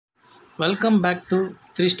Welcome back to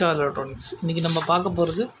 3 star electronics. இன்றைக்கி நம்ம பார்க்க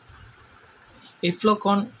போகிறது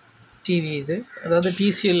இஃப்லோகான் டிவி. இது அதாவது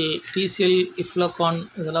டிசிஎல் இஃப்லோகான்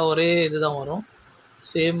இதெல்லாம் ஒரே இது தான் வரும்,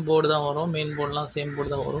 சேம் போர்டு தான் வரும், மெயின் போர்டெலாம் சேம்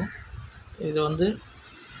போர்டு தான் வரும். இது வந்து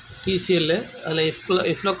டிசிஎல், அதில்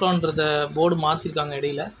இஃப்லோகான்றத போர்டு மாற்றிருக்காங்க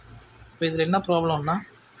இடையில். இப்போ இதில் என்ன ப்ராப்ளம்னா,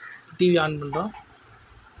 டிவி ஆன் பண்ணுறோம்,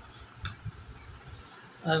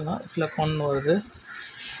 அதுதான் இஃப்லோகான் வருது.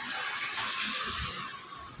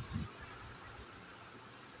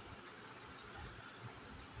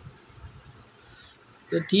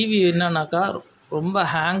 இது டிவி என்னன்னாக்கா ரொம்ப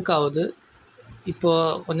ஹேங் ஆகுது.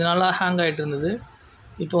 இப்போது கொஞ்ச நாளாக ஹேங் ஆகிட்டு இருந்தது.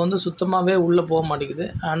 இப்போ வந்து சுத்தமாகவே உள்ளே போக மாட்டேங்குது.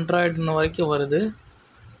 ஆண்ட்ராய்டுன்னு வரைக்கும் வருது,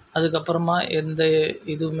 அதுக்கப்புறமா எந்த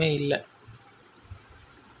இதுவுமே இல்லை.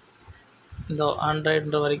 இந்த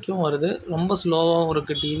ஆண்ட்ராய்டுன்ற வரைக்கும் வருது, ரொம்ப ஸ்லோவாகவும்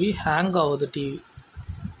இருக்குது. டிவி ஹேங் ஆகுது. டிவி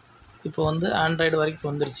இப்போ வந்து ஆண்ட்ராய்டு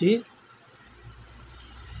வரைக்கும் வந்துருச்சு.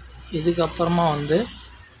 இதுக்கப்புறமா வந்து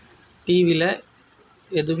டிவியில்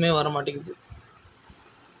எதுவுமே வர மாட்டேங்குது.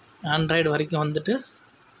 ஆண்ட்ராய்டு வரைக்கும் வந்துட்டு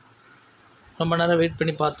ரொம்ப நேரம் வெயிட்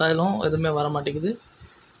பண்ணி பார்த்தாலும் எதுவுமே வர மாட்டேங்குது.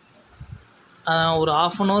 ஒரு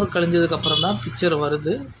 ½ அன் ஹவர் கழிஞ்சதுக்கப்புறம் தான் பிக்சர்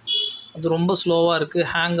வருது. அது ரொம்ப ஸ்லோவாக இருக்குது,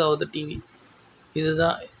 ஹேங் ஆகுது டிவி.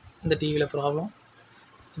 இதுதான் இந்த டிவியில் ப்ராப்ளம்.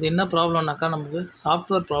 இது என்ன ப்ராப்ளம்னாக்கா, நமக்கு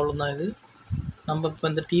சாஃப்ட்வேர் ப்ராப்ளம் தான் இது. நம்ம இப்போ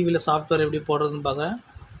இந்த டிவியில் சாஃப்ட்வேர் எப்படி போடுறதுன்னு பார்க்குறேன்.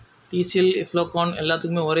 டிசிஎல் இஃப்லோகான்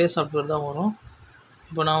எல்லாத்துக்குமே ஒரே சாஃப்ட்வேர் தான் வரும்.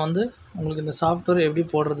 இப்போ நான் வந்து உங்களுக்கு இந்த சாஃப்ட்வேர் எப்படி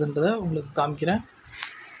போடுறதுன்றதை உங்களுக்கு காமிக்கிறேன்.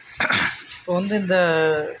 இப்போ வந்து இந்த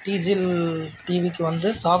டிசிஎல் டிவிக்கு வந்து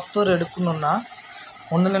சாஃப்ட்வேர் எடுக்கணுன்னா,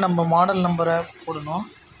 ஒன்றில் நம்ம மாடல் நம்பரை போடணும்.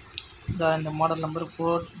 இந்த மாடல் நம்பர்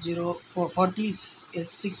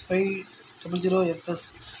 40S6500FS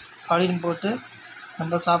அப்படின்னு போட்டு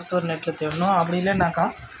நம்ம சாஃப்ட்வேர் நெட்டில் தேடணும். அப்படி இல்லைனாக்கா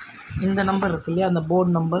இந்த நம்பர் இருக்கு இல்லையா, அந்த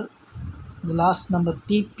போர்டு நம்பர், இந்த லாஸ்ட் நம்பர்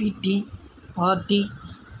TPTRT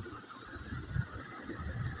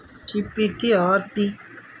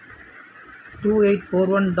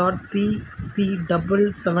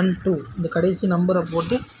 2841.PP772 இந்த கடைசி நம்பரை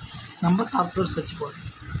போட்டு நம்ம சாஃப்ட்வேர் சர்ச் பண்ணணும்.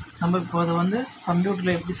 நம்ம இப்போ அதை வந்து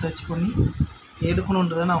கம்ப்யூட்டரில் எப்படி சர்ச் பண்ணி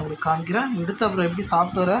எடுக்கணுன்றதை நான் உங்களுக்கு காமிக்கிறேன். எடுத்து அப்புறம் எப்படி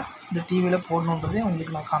சாஃப்ட்வேரை இந்த டிவியில் போடணுன்றதை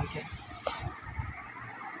உங்களுக்கு நான் காமிக்கிறேன்.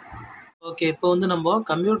 ஓகே, இப்போ வந்து நம்ம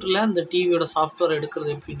கம்ப்யூட்டரில் இந்த டிவியோட சாஃப்ட்வேர்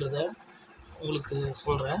எடுக்கிறது எப்படின்றத உங்களுக்கு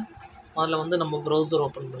சொல்கிறேன். அதில் வந்து நம்ம ப்ரௌசர்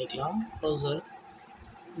ஓப்பன் பண்ணிக்கலாம்.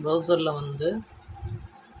 ப்ரௌசரில் வந்து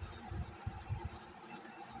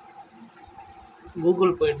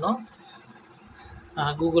கூகுள் போயிடணும்.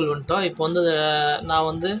 கூகுள் வந்துட்டோம். இப்போ வந்து நான்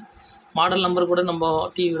வந்து மாடல் நம்பர் கூட நம்ம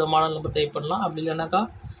டிவியோட மாடல் நம்பர் டைப் பண்ணலாம். அப்படி இல்லைனாக்கா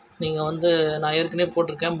நீங்கள் வந்து நான் ஏற்கனவே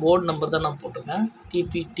போட்டிருக்கேன், போர்டு நம்பர் தான் நான் போட்டிருக்கேன்.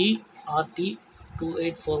 TPTRT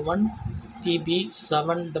 2841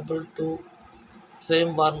 PB722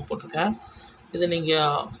 சேம் பார்னு போட்டிருக்கேன். இதை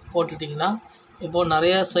நீங்கள் போட்டுட்டிங்கன்னா இப்போது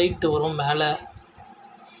நிறையா சைட்டு வரும் மேலே.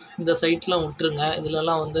 இந்த சைட்லாம் விட்டுருங்க.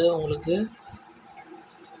 இதிலலாம் வந்து உங்களுக்கு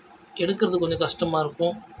எடுக்கிறது கொஞ்சம் கஷ்டமாக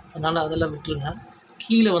இருக்கும், அதனால் அதெல்லாம் விட்டுருங்க.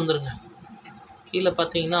 கீழே வந்துடுங்க. கீழே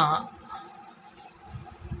பார்த்தீங்கன்னா,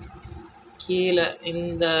 கீழே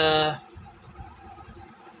இந்த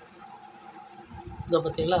இதை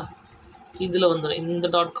பார்த்தீங்களா, இதில் வந்துடும். இந்த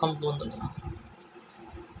 .comக்கு வந்துடுங்க.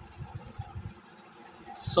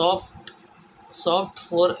 சாஃப்ட்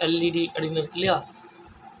ஃபார் எல்இடி அப்படின்னு இருக்கு இல்லையா,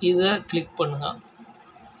 இதை கிளிக் பண்ணுங்கள்.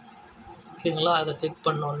 ஓகேங்களா, அதை கிளிக்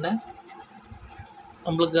பண்ணோடனே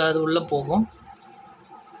நம்மளுக்கு அது உள்ளே போகும்.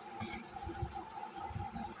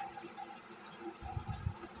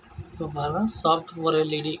 இப்போ பாருங்கள், சாஃப்ட் ஃபார்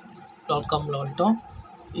எல்இடி.comல வந்துட்டோம்.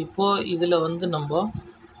 இப்போது இதில் வந்து நம்ம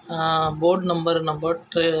போர்டு நம்பர் நம்ம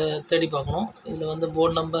தேடி பார்க்கணும். இதில் வந்து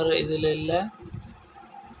போர்டு நம்பர் இதில் இல்லை.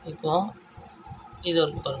 இப்போது இது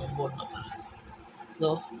வரைக்கும் பாருங்கள், போர்டு நம்பர்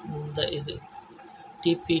இதோ இந்த இது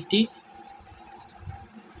TPT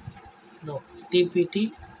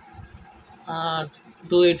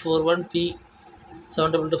 2841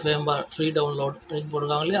 P722 ஃப்ரீ டவுன்லோட் அப்படின்னு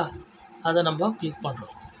போட்டிருக்காங்க இல்லையா, அதை நம்ம கிளிக்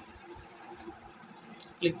பண்ணுறோம்.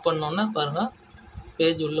 கிளிக் பண்ணோன்னே பாருங்கள்,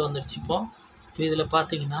 பேஜ் உள்ளே வந்துடுச்சு. இப்போ இதில்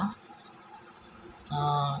பார்த்தீங்கன்னா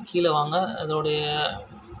கீழே வாங்க, அதோடைய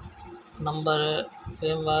நம்பரு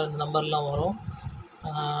ஃப்ரேம்வேர் இந்த நம்பர்லாம் வரும்.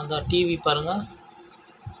 அந்த டிவி பாருங்கள்,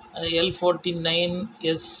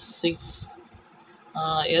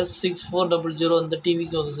 L49S6400 இந்த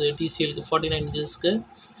டிவிக்கு வந்து டிசிஎலுக்கு 49 இன்ச்சஸ்க்கு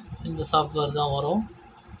இந்த சாஃப்ட்வேர் தான் வரும்.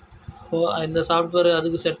 ஸோ இந்த சாஃப்ட்வேர்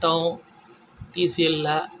அதுக்கு செட் ஆகும்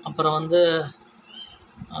டிசிஎல்லில். அப்புறம் வந்து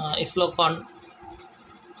இஃப்லோகான்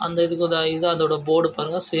அந்த இதுக்கு இது அதோட போர்டு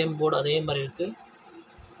பாருங்கள், சேம் போர்டு அதே மாதிரி இருக்குது.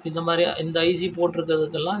 இந்த ஐசி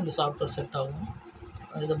போட்டிருக்கிறதுக்கெல்லாம் இந்த சாஃப்ட்வேர் செட் ஆகும்.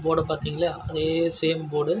 இந்த போர்டை பார்த்தீங்களா, அதே சேம்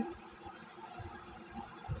போர்டு.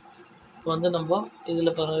 இப்போ வந்து நம்ம இதில்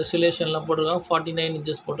ரெசல்யூஷன்லாம் போட்டிருக்காங்க 49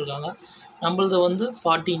 இன்ச்சஸ் போட்டிருக்காங்க. நம்மளது வந்து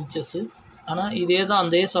 40 இன்ச்சஸ்ஸு. ஆனால் இதே தான்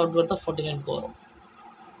அதே சாஃப்ட்வேர் தான் 49க்கு வரும்.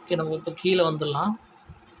 ஓகே, நம்ம இப்போ கீழே வந்துடலாம்.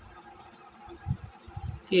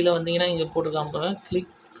 கீழே வந்தீங்கன்னா இங்கே போட்டுக்காம பாருங்க,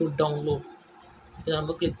 கிளிக் டு டவுன்லோட். இதை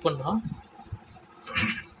நம்ம கிளிக் பண்ணுறோம்.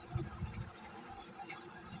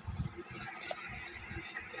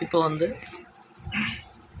 இப்போ வந்து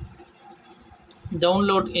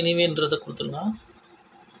டவுன்லோட் எனிவேன்றதை கொடுத்துருங்க.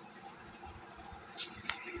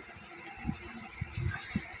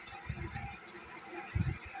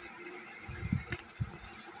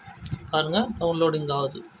 பாருங்கள், டவுன்லோடிங்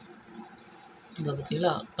ஆகுது. இதை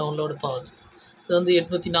பார்த்தீங்களா, டவுன்லோடு இப்போ ஆகுது. இது வந்து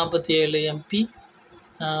 847 MB.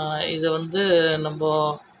 இதை வந்து நம்ம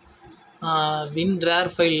WinRAR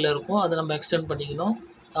ஃபைலில் இருக்கும், அதை நம்ம எக்ஸ்டெண்ட் பண்ணிக்கணும்.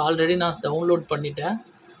 ஆல்ரெடி நான் டவுன்லோட் பண்ணிட்டேன்.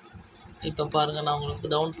 இப்போ பாருங்கள், நான்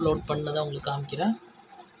உங்களுக்கு டவுன்லோட் பண்ணதை உங்களுக்கு காமிக்கிறேன்.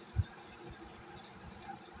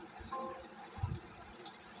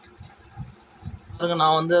 பாருங்கள்,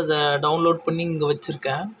 நான் வந்து அதை டவுன்லோட் பண்ணி இங்கே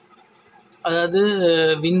வச்சுருக்கேன். அதாவது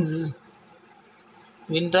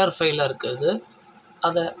WinRAR ஃபைலாக இருக்குது.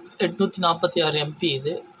 அதை 846 MB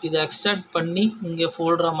இதை எக்ஸ்ட்ராக்ட் பண்ணி இங்கே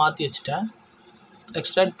ஃபோல்டராக மாற்றி வச்சுட்டேன்.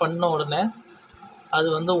 எக்ஸ்ட்ராக்ட் பண்ண உடனே அது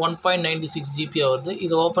வந்து 1.96 GB வருது.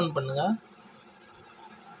 இதை ஓப்பன் பண்ணுங்கள்.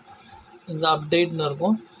 இங்கே அப்டேட்னு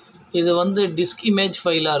இருக்கும். இது வந்து டிஸ்க் இமேஜ்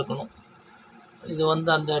ஃபைலாக இருக்கணும். இது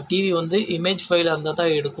வந்து அந்த டிவி வந்து இமேஜ் ஃபைலாக இருந்தால்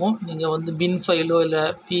தான் எடுக்கும். நீங்கள் வந்து பின் ஃபைலோ இல்லை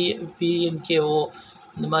PNKO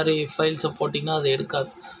இந்த மாதிரி ஃபைல்ஸை போட்டிங்கன்னா அது எடுக்காது.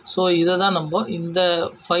 ஸோ இதை தான் நம்ம இந்த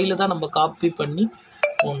ஃபைலை தான் நம்ம காப்பி பண்ணி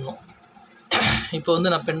போடணும். இப்போ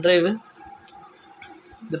வந்து நான்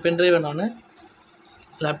இந்த பென்ட்ரைவை நான்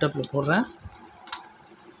லேப்டாப்பில் போடுறேன்.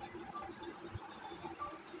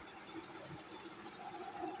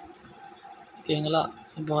 ஓகேங்களா,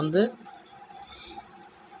 இப்போ வந்து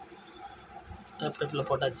லேப்டாப்பில்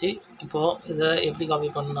போட்டாச்சு. இப்போது இதை எப்படி காப்பி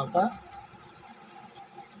பண்ணாக்கா,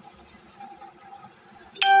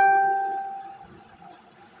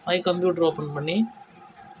 மை கம்ப்யூட்டர் ஓப்பன் பண்ணி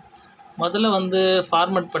முதல்ல வந்து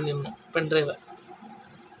ஃபார்மேட் பண்ணிடணும். பென்ட்ரைவை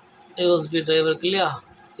USB டிரைவ் இருக்கு இல்லையா,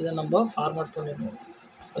 இதை நம்ம ஃபார்மேட் பண்ணிடணும்.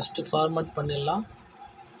 ஃபஸ்ட்டு ஃபார்மேட் பண்ணிடலாம்.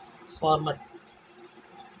 ஃபார்மேட்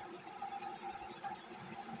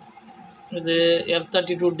இது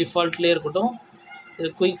F32 டிஃபால்ட்லேயே இருக்கட்டும். இது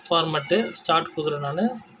குயிக் ஃபார்மேட்டு ஸ்டார்ட் கொடுக்குறேன் நான்.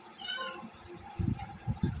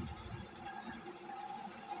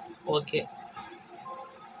 ஓகே,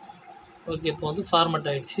 இப்போ வந்து ஃபார்மேட்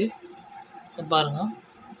ஆகிடுச்சு. இப்போ பாருங்கள்,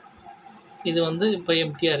 இது வந்து இப்போ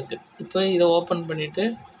எம்டியாக இருக்குது. இப்போ இதை ஓப்பன் பண்ணிவிட்டு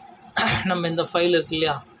நம்ம இந்த ஃபைல் இருக்கு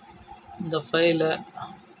இல்லையா, இந்த ஃபைலை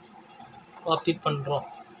காப்பி பண்ணுறோம்.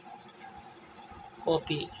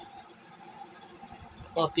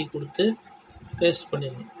 காப்பி கொடுத்து பேஸ்ட்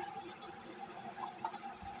பண்ணிடணும்.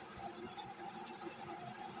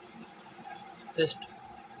 பேஸ்ட்.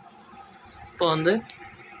 இப்போ வந்து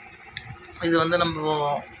இது வந்து நம்ம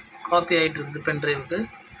காப்பி ஆகிட்டு இருக்குது பென்ட்ரைவுக்கு.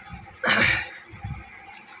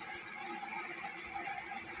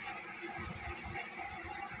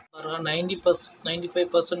 பாருங்க,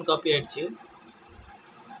 95% காப்பி ஆகிடுச்சு.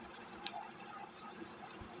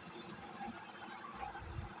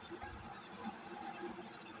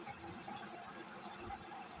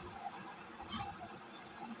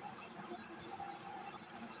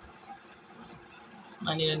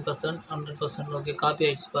 %, 100%. ஓகே, காப்பி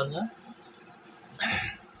ஆகிடுச்சு. பாருங்கள்,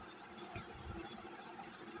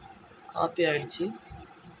 காப்பி ஆகிடுச்சு.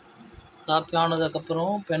 காப்பி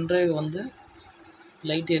ஆனதுக்கப்புறம் பென்ட்ரைவ் வந்து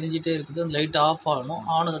லைட் எரிஞ்சிட்டே இருக்குது. அந்த லைட் ஆஃப் ஆகணும்.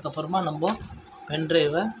 ஆனதுக்கப்புறமா நம்ம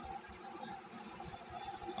பென்ட்ரைவை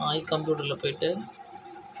கம்ப்யூட்டரில் போய்ட்டு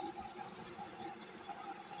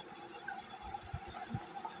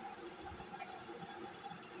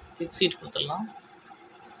எக்ஸிட் கொடுத்துடலாம்.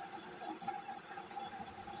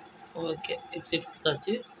 ஓகே, எக்ஸிட்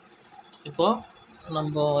கொடுத்தாச்சு. இப்போது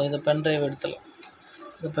நம்ம இதை பென்ட்ரைவ் எடுத்துடலாம்.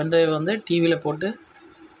 இந்த பென்ட்ரைவ் வந்து டிவியில் போட்டு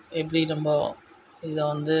எப்படி நம்ம இதை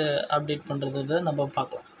வந்து அப்டேட் பண்ணுறது நம்ம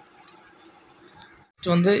பார்க்கலாம்.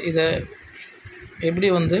 ஃபஸ்ட்டு வந்து இதை எப்படி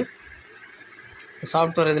வந்து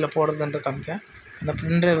சாஃப்ட்வேர் இதில் போடுறதுன்ற காமிக்கேன். இந்த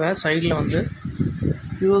பென்ட்ரைவை சைடில் வந்து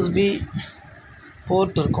USB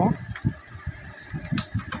போர்ட் இருக்கும்,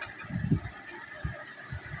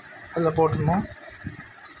 அதில் போட்டுடணும்.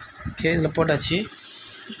 ஓகே, இதில் போட்டாச்சு.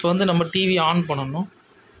 இப்போ வந்து நம்ம டிவி ஆன் பண்ணணும்.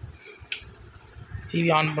 டிவி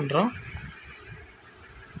ஆன் பண்ணுறோம்.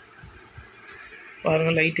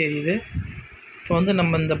 பாருங்கள், லைட் எரியுது. இப்போ வந்து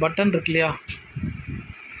நம்ம இந்த பட்டன் இருக்கு இல்லையா,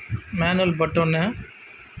 மேனுவல் பட்டனை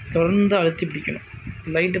தொடர்ந்து அழுத்தி பிடிக்கணும்.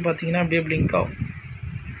 லைட்டு பார்த்தீங்கன்னா அப்படியே பிளிங்க் ஆகும்.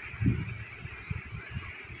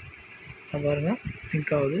 பாருங்கள்,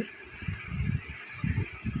 பிளிங்க் ஆகுது.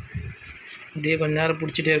 அப்படியே கொஞ்ச நேரம்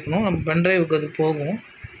பிடிச்சிட்டே இருக்கணும். நம்ம பென்ட்ரைவுக்கு அது போகும்.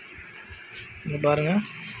 இங்கே பாருங்கள்,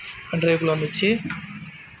 பென்ட்ரைவுக்குள்ளே வந்துச்சு.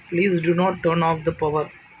 Please to not turn of the power.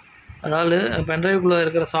 அதாவது பென்ட்ரைவுக்குள்ளே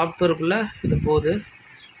இருக்கிற சாஃப்ட்வேருக்குள்ளே இது போகுது.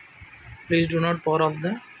 Please to not power of the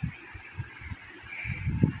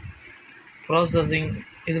processing.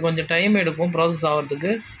 இது கொஞ்சம் டைம் எடுக்கும் ப்ராசஸ்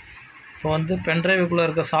ஆகிறதுக்கு. இப்போ வந்து பென்ட்ரைவுக்குள்ளே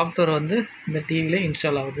இருக்க சாஃப்ட்வேர் வந்து இந்த டிவியில்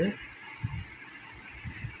இன்ஸ்டால் ஆகுது.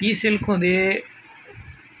 டிசிஎலுக்கும் இதே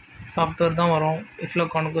சாஃப்ட்வேர் தான் வரும்,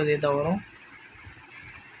 இஃப்லோகானுக்கும் இதே தான் வரும்.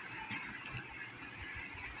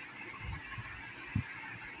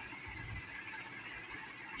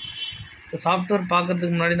 இப்போ சாஃப்ட்வேர்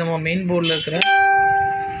பார்க்குறதுக்கு முன்னாடி நம்ம மெயின் போர்டில் இருக்கிற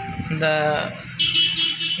இந்த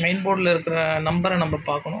நம்பரை நம்ம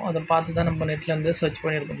பார்க்கணும். அதை பார்த்து தான் நம்ம நெட்லேருந்து சர்ச்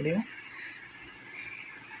பண்ணி எடுக்க முடியும்.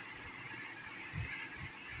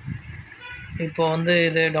 இப்போ வந்து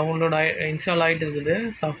இது டவுன்லோட் இன்ஸ்டால் ஆகிட்டு இருக்குது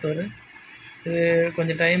சாஃப்ட்வேரு. இது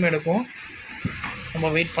கொஞ்சம் டைம் எடுக்கும், நம்ம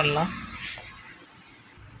வெயிட் பண்ணலாம்.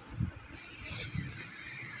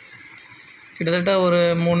 கிட்டத்தட்ட ஒரு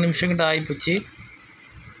 3 நிமிஷம் கிட்ட ஆகிப்போச்சு.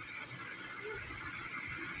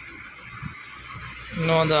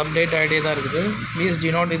 இன்னும் அந்த அப்டேட் ஆகிட்டே தான் இருக்குது. Please D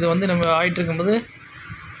not. இது வந்து நம்ம ஆகிட்டு இருக்கும்போது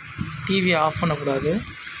டிவியை ஆஃப் பண்ணக்கூடாது.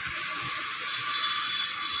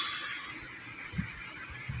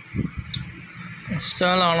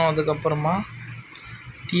 இன்ஸ்டால் ஆனதுக்கப்புறமா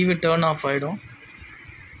டிவி டர்ன் ஆஃப் ஆகிடும்.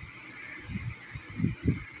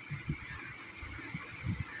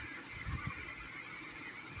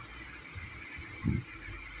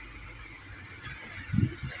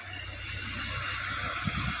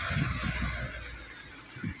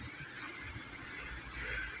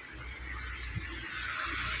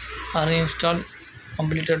 அன்இன்ஸ்டால்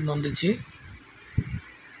கம்ப்ளீட்டட்னு வந்துச்சு.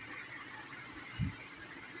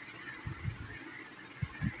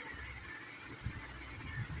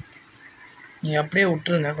 நீங்கள் அப்படியே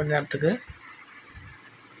விட்டுருங்க கொஞ்ச நேரத்துக்கு.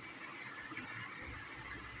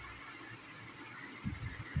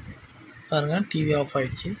 பாருங்கள், டிவி ஆஃப்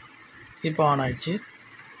ஆகிடுச்சு. இப்போ ஆன் ஆகிடுச்சு.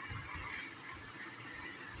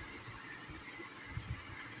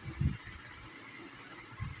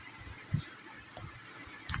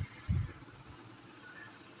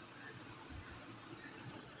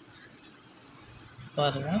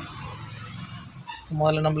 பாருங்கள்,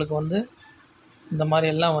 முதல்ல நம்மளுக்கு வந்து இந்த மாதிரி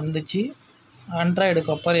எல்லாம் வந்துச்சு.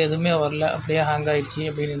 ஆண்ட்ராய்டுக்கு அப்புறம் எதுவுமே வரல, அப்படியே ஹேங் ஆகிடுச்சு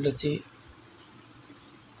அப்படின்னு இருந்துச்சு,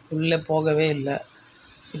 உள்ளே போகவே இல்லை.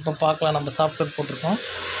 இப்போ பார்க்கலாம், நம்ம சாஃப்ட்வேர் போட்டிருக்கோம்.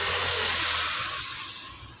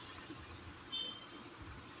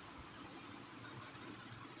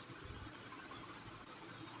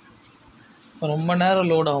 ரொம்ப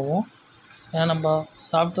நேரம் லோட் ஆகும், ஏன்னா நம்ம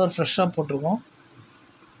சாஃப்ட்வேர் ஃப்ரெஷ்ஷாக போட்டிருக்கோம்,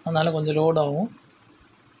 அதனால் கொஞ்சம் லோட் ஆகும்.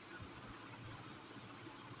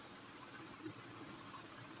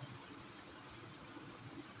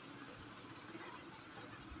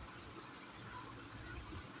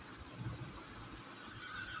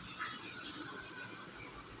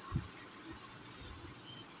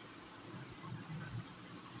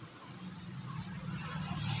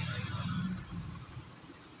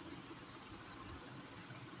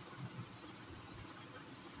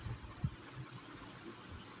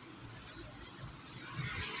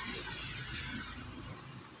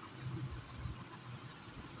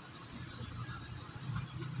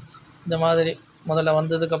 இந்த மாதிரி முதல்ல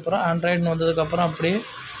வந்ததுக்கப்புறம் ஆண்ட்ராய்டுன்னு வந்ததுக்கப்புறம் அப்படியே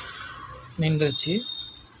நின்றுச்சு.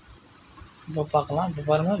 இப்போ பார்க்கலாம். இப்போ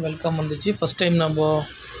பாருங்கள், வெல்கம் வந்துச்சு. ஃபஸ்ட் டைம் நம்ம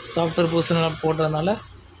சாஃப்ட்வேர் புதுசுனால போட்டதுனால,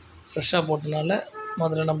 ஃப்ரெஷ்ஷாக போட்டதுனால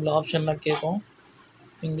முதல்ல நம்மள ஆப்ஷன்லாம் கேட்கும்.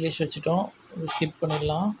 இங்கிலீஷ் வச்சுட்டோம், இது ஸ்கிப்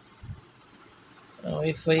பண்ணிடலாம்.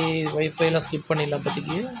 வைஃபைலாம் ஸ்கிப் பண்ணிடலாம்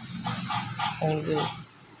இப்போதைக்கு. உங்களுக்கு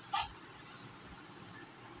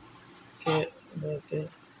ஓகே, இது ஓகே.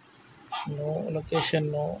 நோ லொக்கேஷன்,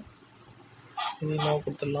 நோ, இது நோ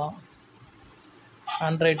கொடுத்துடலாம்.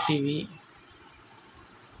 Android TV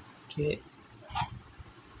okay.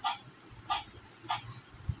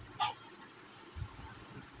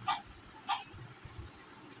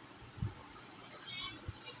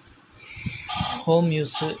 Home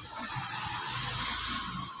use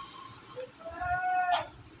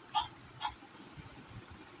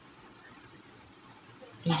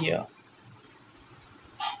India.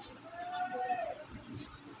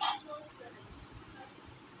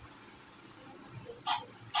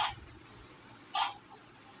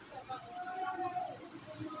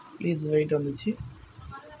 Please wait வந்துச்சு.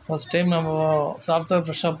 ஃபஸ்ட் டைம் நம்ம சாஃப்ட்வேர்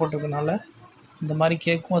ஃப்ரெஷ்ஷாக போட்டிருக்கனால இந்த மாதிரி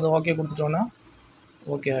கேட்கும். அது ஓகே கொடுத்துட்டோன்னா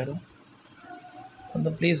ஓகே ஆகிடும். அந்த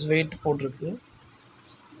ப்ளீஸ் வெயிட் போட்டிருக்கு.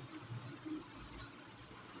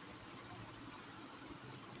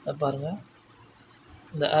 அது பாருங்கள்,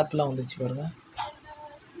 இந்த ஆப்லாம் வந்துச்சு பாருங்கள்.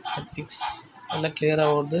 நெட்ஃப்ளிக்ஸ் எல்லாம்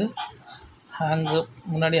கிளியராக வருது.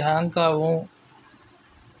 முன்னாடி ஹேங்க் ஆகும்.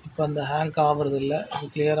 இப்போ அந்த ஹேங்க் ஆகிறது இல்லை, இது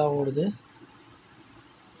கிளியராக ஓடுது.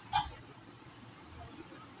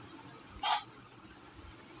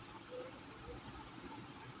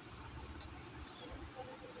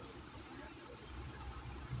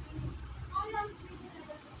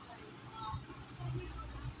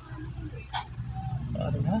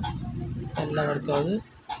 பாருங்கள், எல்லாம் ஒர்க் ஆகுது.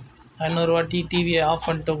 இன்னொரு வாட்டி டிவியை ஆஃப்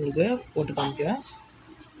பண்ணிட்டு உங்களுக்கு போட்டு காமிக்கிறேன்.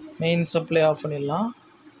 மெயின் சப்ளை ஆஃப் பண்ணிடலாம்.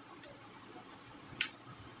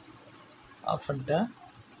 ஆஃப் பண்ணிட்டேன்,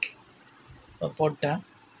 இப்போ போட்டேன்.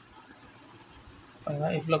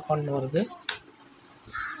 Iffalcon வருது.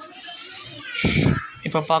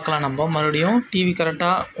 இப்போ பார்க்கலாம், நம்ம மறுபடியும் டிவி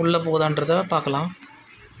கரெக்டாக உள்ளே போகுதான்றதை பார்க்கலாம்.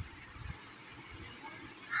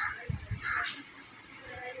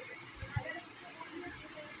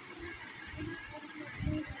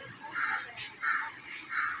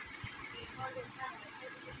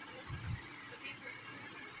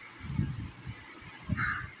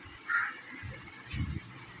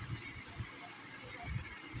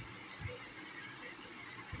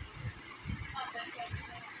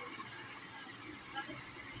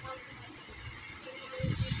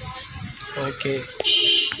 ஓகே,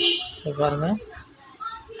 இப்போ பாருங்கள்,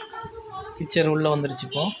 பிக்சர் உள்ளே வந்துருச்சு.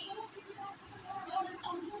 இப்போ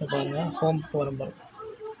பாருங்கள், ஹோம் போகிற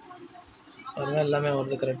பாருங்கள், எல்லாமே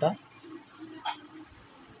வருது கரெக்டாக.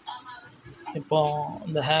 இப்போ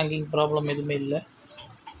இந்த ஹேங்கிங் ப்ராப்ளம் எதுவுமே இல்லை,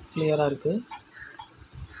 கிளியராக இருக்குது.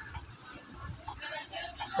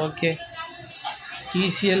 ஓகே,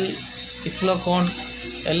 டிசிஎல் Iffalcon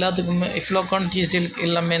எல்லாத்துக்குமே Iffalcon டிசிஎல்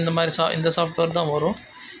எல்லாமே இந்த சாஃப்ட்வேர் தான் வரும்.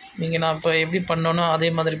 நான் இப்போ எப்படி பண்ணோன்னோ அதே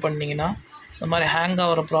மாதிரி பண்ணிங்கன்னா இந்த மாதிரி ஹேங்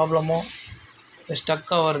ஆகிற ப்ராப்ளமும்,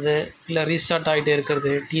 ஸ்டக் ஆகிறது, இல்லை ரீஸ்டார்ட் ஆகிட்டே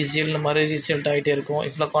இருக்கிறது, டிசிஎல் இந்த மாதிரி ரீஸ்டார்ட் ஆகிட்டே இருக்கும்,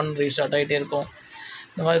 Iffalcon ரீஸ்டார்ட் ஆகிட்டே இருக்கும்.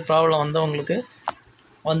 இந்த மாதிரி ப்ராப்ளம் வந்து உங்களுக்கு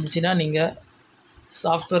வந்துச்சுன்னா நீங்கள்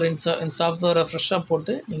சாஃப்ட்வேரை ஃப்ரெஷ்ஷாக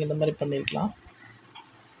போட்டு நீங்கள் இந்த மாதிரி பண்ணியிருக்கலாம்.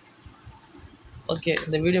 ஓகே,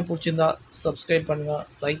 இந்த வீடியோ பிடிச்சிருந்தா சப்ஸ்கிரைப் பண்ணுங்கள்,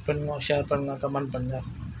 லைக் பண்ணுங்கள், ஷேர் பண்ணுங்கள், கமெண்ட் பண்ணுங்கள்.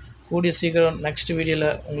 கூடிய சீக்கிரம் நெக்ஸ்ட் வீடியோவில்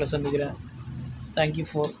உங்களை சந்திக்கிறேன். தேங்க்யூ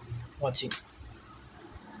ஃபார் வாட்சிங்.